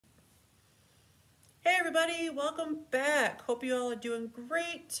everybody, welcome back. Hope you all are doing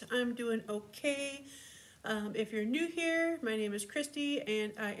great. I'm doing okay. If you're new here, my name is Christy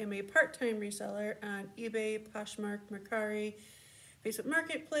and I am a part-time reseller on eBay, Poshmark, Mercari, Facebook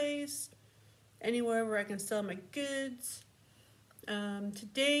Marketplace, anywhere where I can sell my goods.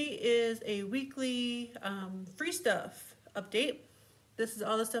 Today is a weekly free stuff update. This is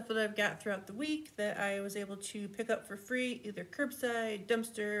all the stuff that I've got throughout the week that I was able to pick up for free, either curbside,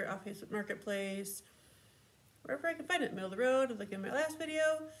 dumpster, off Facebook Marketplace, wherever I can find it, middle of the road, like in my last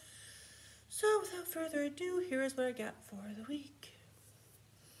video. So without further ado, here is what I got for the week.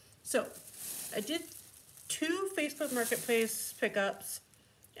 So I did 2 Facebook Marketplace pickups,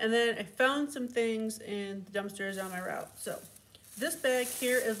 and then I found some things in the dumpsters on my route. So this bag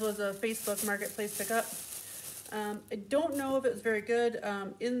here was a Facebook Marketplace pickup. I don't know if it was very good.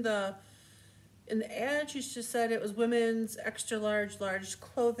 In the ad, she just said it was women's extra large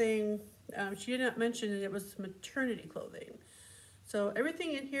clothing. She did not mention that it was maternity clothing. So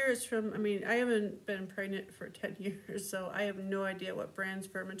everything in here is from, I haven't been pregnant for 10 years, so I have no idea what brands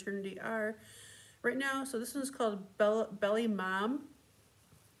for maternity are right now. So this one's called Belly Mom.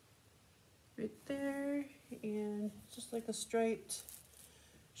 Right there. And just like a striped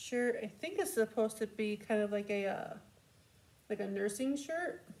shirt. I think it's supposed to be kind of like a nursing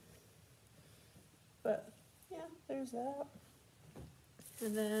shirt, but yeah, there's that.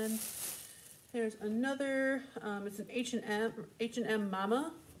 And then there's another. It's an H&M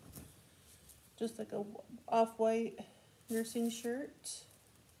Mama, just like a off-white nursing shirt.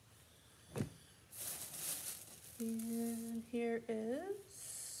 And here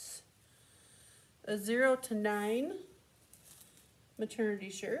is a 0 to 9 maternity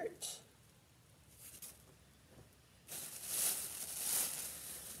shirt.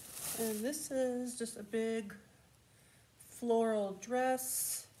 And this is just a big floral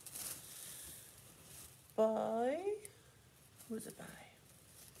dress by, who is it by?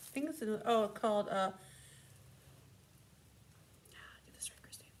 I think it's called get this right,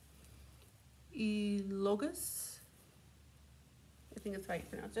 Christy. Elogus. I think that's how you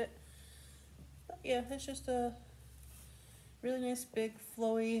pronounce it. But yeah, it's just a really nice big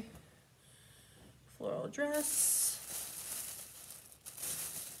flowy floral dress.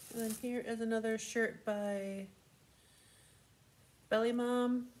 And then here is another shirt by Belly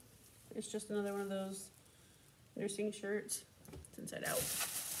Mom. It's just another one of those nursing shirts. It's inside out.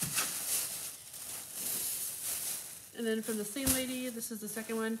 And then from the same lady, this is the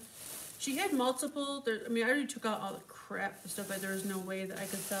second one. She had multiple. I already took out all the crap, the stuff that there was no way that I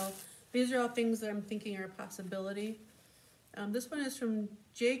could sell. These are all things that I'm thinking are a possibility. This one is from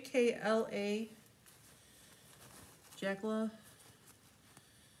JKLA,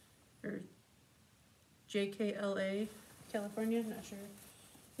 or JKLA, California, not sure.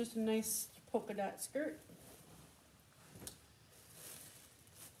 Just a nice polka dot skirt.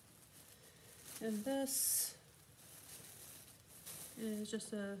 And this is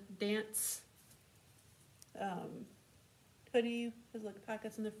just a dance hoodie. Has like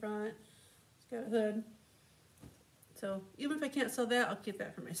pockets in the front. It's got a hood. So even if I can't sell that, I'll keep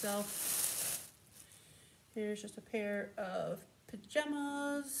that for myself. Here's just a pair of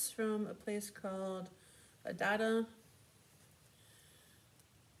pajamas from a place called Adada.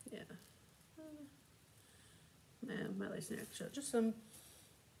 Yeah. Man, my license actually. Just some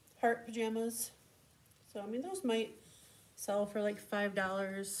heart pajamas. So, those might sell for like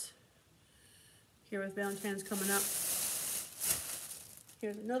 $5 here with Valentine's coming up.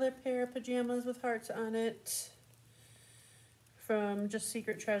 Here's another pair of pajamas with hearts on it from Just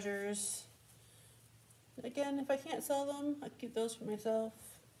Secret Treasures. Again, if I can't sell them, I'll keep those for myself.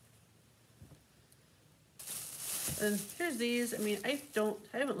 And here's these. I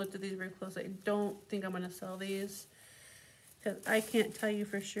haven't looked at these very closely. I don't think I'm going to sell these, because I can't tell you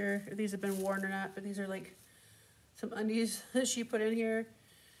for sure if these have been worn or not, but these are like some undies that she put in here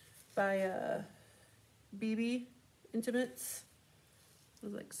by BB Intimates.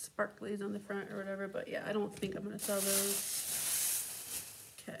 With like sparklies on the front or whatever, but yeah, I don't think I'm going to sell those.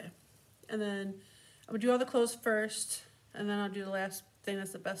 Okay, and then I'm gonna do all the clothes first, and then I'll do the last thing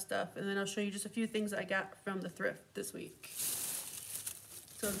that's the best stuff, and then I'll show you just a few things I got from the thrift this week.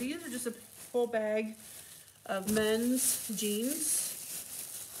 So these are just a full bag of men's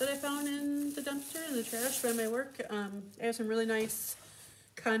jeans that I found in the dumpster, in the trash by my work. I have some really nice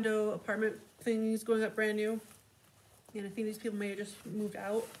condo apartment things going up brand new, and I think these people may have just moved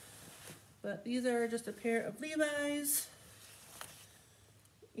out. But these are just a pair of Levi's.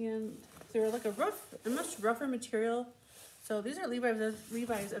 And they're like a much rougher material. So these are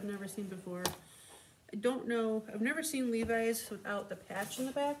Levi's I've never seen before. I don't know, I've never seen Levi's without the patch in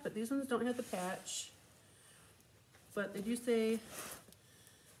the back, but these ones don't have the patch. but they do say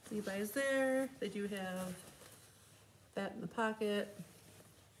Levi's there. They do have that in the pocket.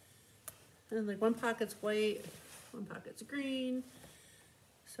 And like one pocket's white, one pocket's green.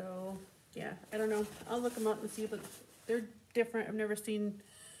 So yeah, I don't know. I'll look them up and see, but they're different. I've never seen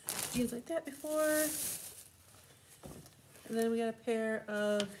jeans like that before. And then we got a pair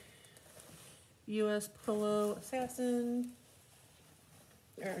of US Polo Assassin,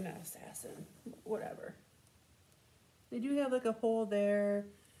 or not Assassin, whatever. They do have like a hole there.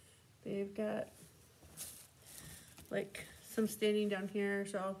 They've got like some staining down here.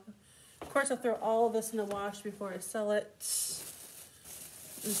 So of course I'll throw all of this in the wash before I sell it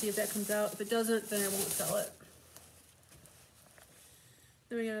and see if that comes out. If it doesn't, then I won't sell it.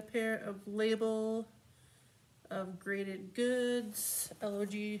 Then we got a pair of Label of Graded Goods,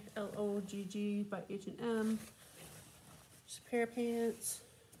 L-O-G-G by H&M. Just a pair of pants.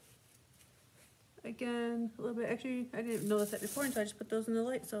 Again, a little bit, actually, I didn't notice that before until I just put those in the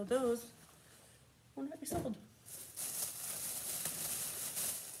light, so those will not be sold.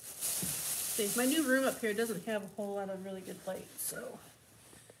 See, my new room up here doesn't have a whole lot of really good light, so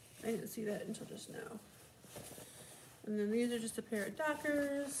I didn't see that until just now. And then these are just a pair of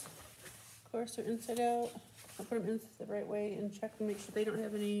Dockers. Of course, they're inside out. I'll put them in the right way and check to make sure they don't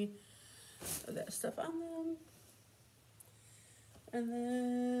have any of that stuff on them. And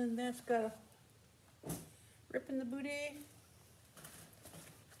then that's got a rip in the booty.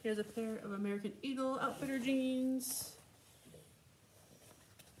 Here's a pair of American Eagle Outfitter jeans.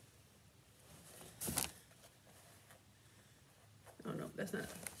 Oh no, that's not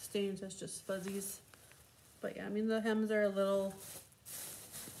stains, that's just fuzzies. But yeah, I mean the hems are a little,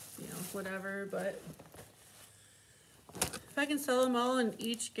 you know, whatever, but if I can sell them all and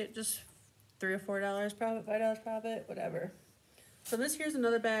each get just $3 or $4 profit, $5 profit, whatever. So this here's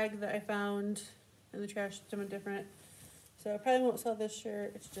another bag that I found in the trash, something different. So I probably won't sell this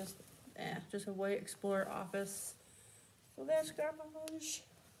shirt. It's just a white Explorer Office. So that's garbage.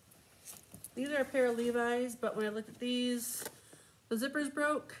 These are a pair of Levi's, but when I looked at these, the zipper's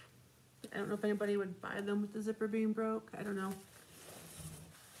broke. I don't know if anybody would buy them with the zipper being broke. I don't know.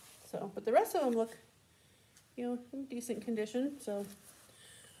 So, but the rest of them look, you know, in decent condition. So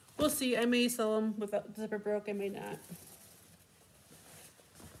we'll see. I may sell them without the zipper broke. I may not.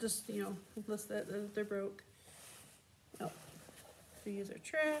 Just, you know, unless they're broke. Oh, these are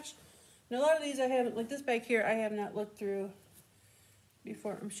trash. And a lot of these I haven't, like this bag here, I have not looked through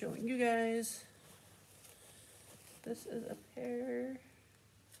before I'm showing you guys. This is a pair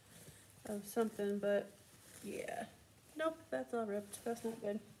of something, but yeah. Nope, that's all ripped. That's not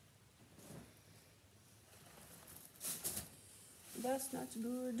good. That's not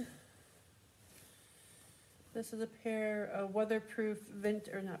good. This is a pair of weatherproof this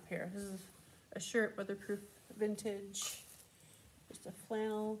is a shirt, weatherproof vintage. Just a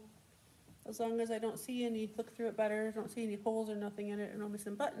flannel. As long as I don't see any, look through it better, don't see any holes or nothing in it, and only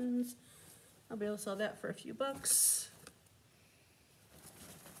some buttons, I'll be able to sell that for a few bucks.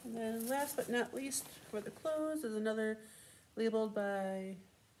 And then last but not least, for the clothes, is another labeled by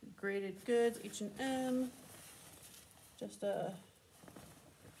Graded Goods, H&M. Just a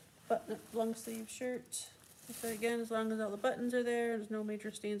button-up long sleeve shirt. So again, as long as all the buttons are there's no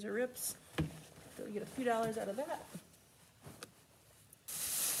major stains or rips, so you get a few dollars out of that.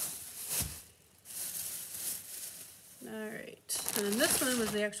 Alright, and then this one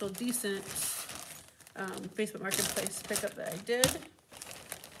was the actual decent Facebook Marketplace pickup that I did.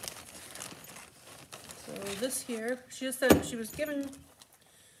 So this here, she just said she was giving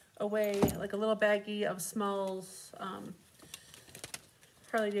away like a little baggie of Smalls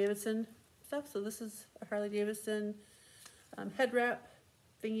Harley Davidson stuff. So this is a Harley Davidson head wrap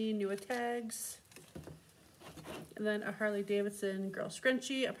thingy, new with tags. And then a Harley Davidson girl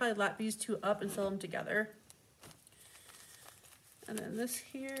scrunchie. I'll probably lock these two up and sell them together. And then this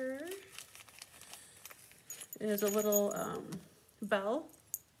here is a little bell.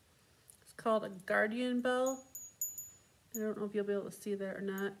 It's called a Guardian bell. I don't know if you'll be able to see that or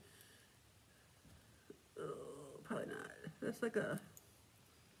not. Oh, probably not. That's like a,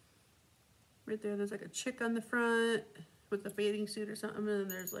 right there, there's like a chick on the front with a bathing suit or something, and then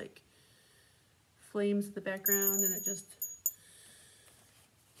there's like flames in the background, and it just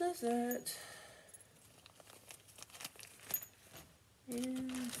does that.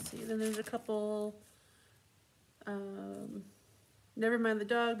 And let's see, then there's a couple, Never Mind the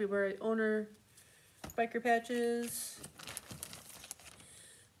Dog, Beware Owner biker patches.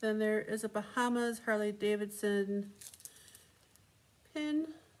 Then there is a Bahamas Harley Davidson pin.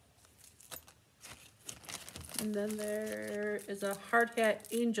 And then there is a Hard Hat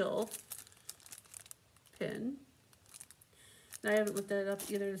Angel pin. I haven't looked that up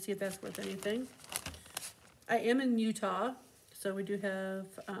either to see if that's worth anything. I am in Utah, so we do have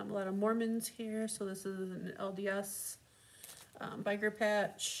a lot of Mormons here. So this is an LDS biker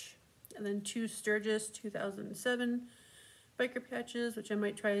patch, and then 2 Sturgis 2007 biker patches, which I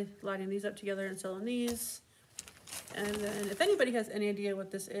might try lining these up together and selling these. And then if anybody has any idea what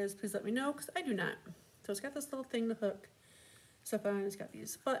this is, please let me know, because I do not. So it's got this little thing to hook stuff on. It's got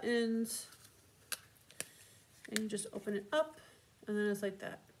these buttons, and you just open it up, and then it's like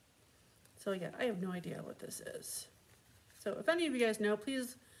that. So yeah, I have no idea what this is. So if any of you guys know,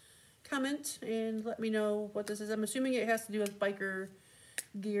 please comment and let me know what this is. I'm assuming it has to do with biker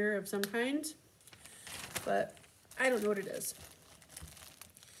gear of some kind, but I don't know what it is.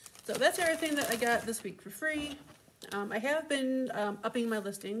 So that's everything that I got this week for free. I have been upping my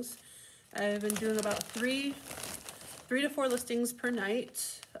listings. I've been doing about 3 to 4 listings per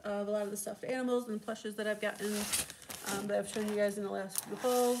night of a lot of the stuffed animals and plushes that I've gotten, that I've shown you guys in the last few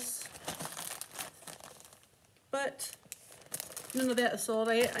hauls. But none of that is sold.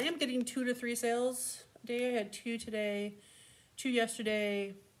 I am getting 2 to 3 sales a day. I had 2 today, 2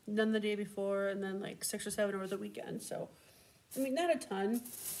 yesterday, none the day before, and then like 6 or 7 over the weekend. So, I mean, not a ton.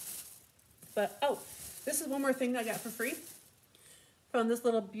 But, oh, this is one more thing I got for free. Found this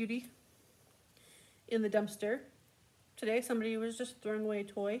little beauty in the dumpster today. Somebody was just throwing away a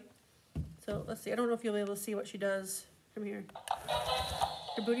toy. So, let's see. I don't know if you'll be able to see what she does. Come here.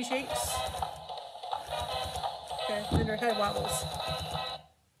 Her booty shakes. Okay, and her head wobbles.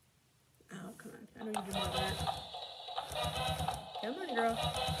 Oh, come on. I know you do more than that. Come on, girl.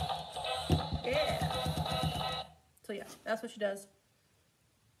 Yeah. So, yeah, that's what she does.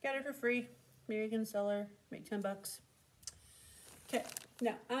 Got her for free. Maybe you can sell her, make 10 bucks. Okay,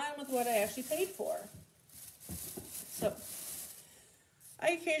 now on with what I actually paid for. So,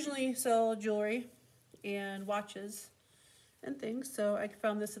 I occasionally sell jewelry and watches and things. So I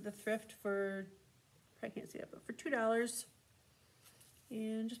found this at the thrift for, I can't see it, but for $2.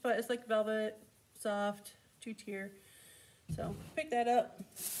 And just bought, it's like velvet, soft, 2-tier. So pick that up.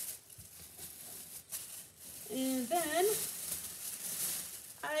 And then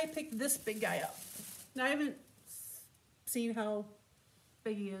I picked this big guy up. Now I haven't seen how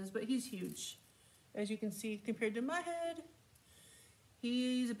big he is, but he's huge. As you can see, compared to my head,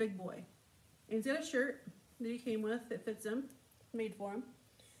 he's a big boy. And he's got a shirt that he came with that fits him, made for him.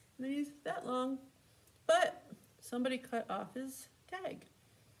 And then he's that long, but somebody cut off his tag.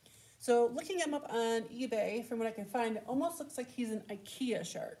 So looking him up on eBay, from what I can find, it almost looks like he's an IKEA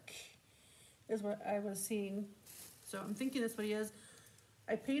shark, is what I was seeing. So I'm thinking that's what he is.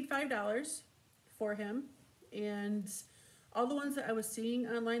 I paid $5 for him, and all the ones that I was seeing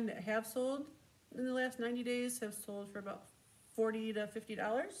online that have sold in the last 90 days have sold for about $40 to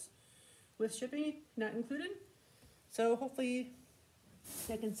 $50 with shipping not included. So hopefully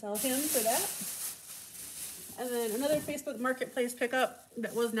I can sell him for that. And then another Facebook Marketplace pickup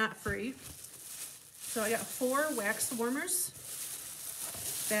that was not free. So I got 4 wax warmers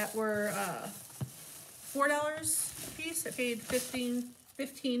that were $4 a piece. I paid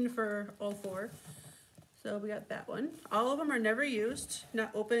 $15 for all 4. So we got that one. All of them are never used,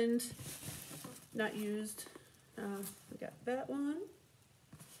 not opened, not used. We got that one.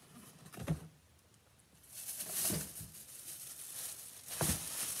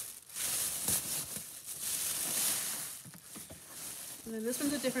 And then this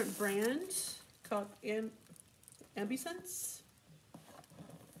one's a different brand called Ambisense.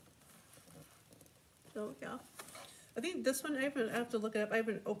 So yeah, I think this one, I have to look it up. I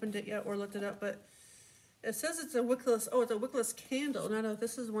haven't opened it yet or looked it up, but it says it's a wickless, oh, it's a wickless candle. No,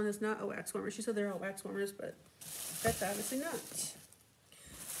 this is one that's not a wax warmer. She said they're all wax warmers, but that's obviously not.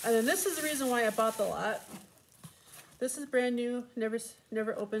 And then this is the reason why I bought the lot. This is brand new,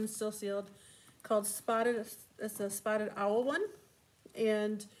 never opened, still sealed, called Spotted. It's a Spotted Owl one.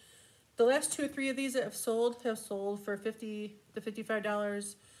 And the last 2 or 3 of these that have sold for $50 to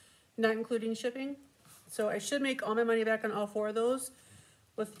 $55, not including shipping. So I should make all my money back on all 4 of those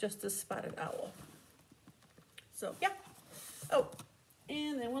with just this Spotted Owl. So yeah. Oh,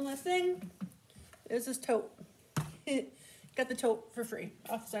 and then one last thing is this tote. Got the tote for free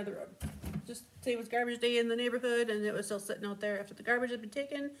off the side of the road. Just say it was garbage day in the neighborhood and it was still sitting out there after the garbage had been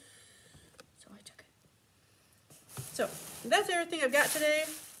taken. So I took it. So that's everything I've got today.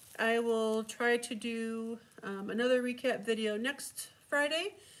 I will try to do another recap video next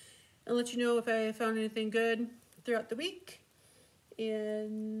Friday and let you know if I found anything good throughout the week.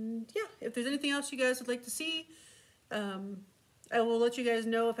 And yeah, if there's anything else you guys would like to see, I will let you guys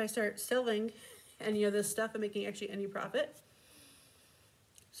know if I start selling any of this stuff and making actually any profit.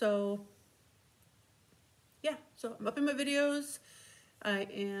 So yeah, so I'm upping my videos. I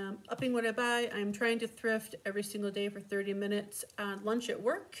am upping what I buy. I'm trying to thrift every single day for 30 minutes on lunch at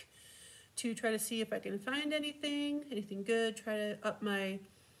work to try to see if I can find anything good, try to up my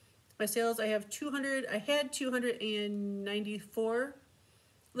sales. I had 294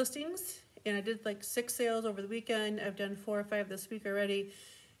 listings, and I did like 6 sales over the weekend. I've done 4 or 5 this week already,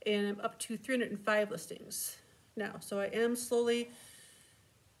 and I'm up to 305 listings now. So I am slowly,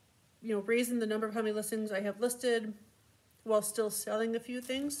 raising the number of how many listings I have listed while still selling a few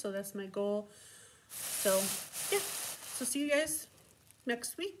things. So that's my goal. So yeah, so see you guys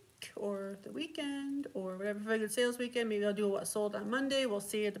next week or the weekend or whatever. If I get sales weekend, maybe I'll do a what sold on Monday. We'll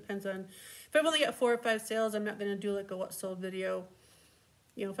see. It depends on if I've only got 4 or 5 sales. I'm not going to do like a what sold video.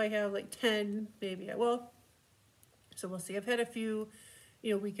 If I have like 10, maybe I will. So we'll see. I've had a few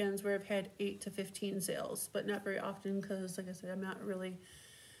weekends where I've had 8 to 15 sales, but not very often because, like I said, I'm not really,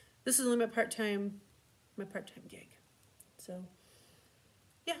 this is only my part-time gig. So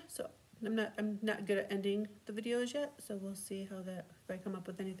yeah, so I'm not good at ending the videos yet, so we'll see how that, if I come up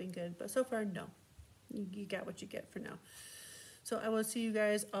with anything good. But so far, no. You got what you get for now. So I will see you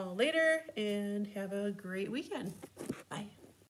guys all later, and have a great weekend.